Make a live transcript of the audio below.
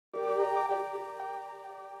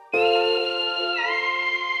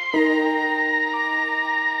What's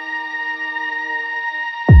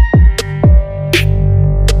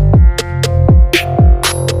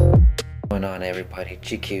going on, everybody?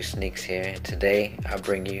 GQ Sneaks here. Today I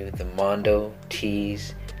bring you the Mondo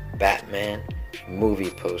Tease Batman movie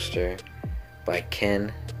poster by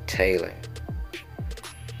Ken Taylor,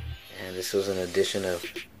 and this was an edition of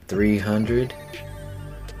 300.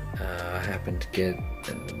 I happened to get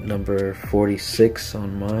number 46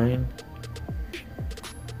 on mine.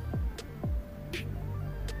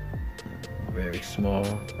 Very small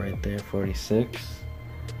right there, 46.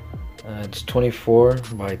 It's 24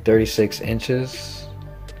 by 36 inches.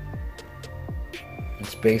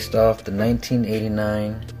 It's based off the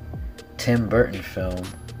 1989 Tim Burton film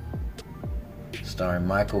starring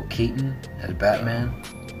Michael Keaton as Batman.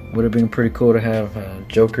 Would have been pretty cool to have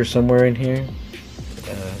Joker somewhere in here.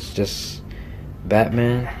 It's just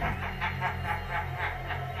Batman.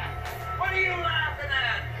 What are you laughing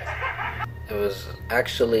at? There was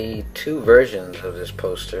actually two versions of this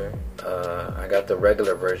poster. I got the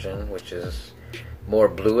regular version, which is more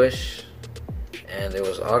bluish, and there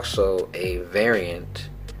was also a variant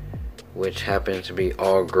which happened to be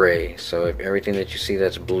all gray. So if everything that you see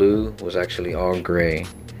that's blue was actually all gray.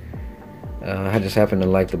 I just happen to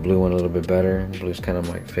like the blue one a little bit better. Blue's kind of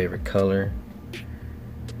my favorite color.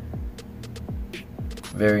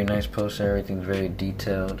 Very nice poster, everything's very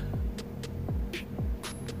detailed.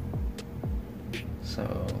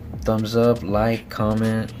 So thumbs up, like,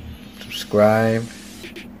 comment, subscribe.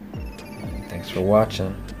 Thanks for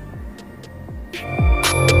watching.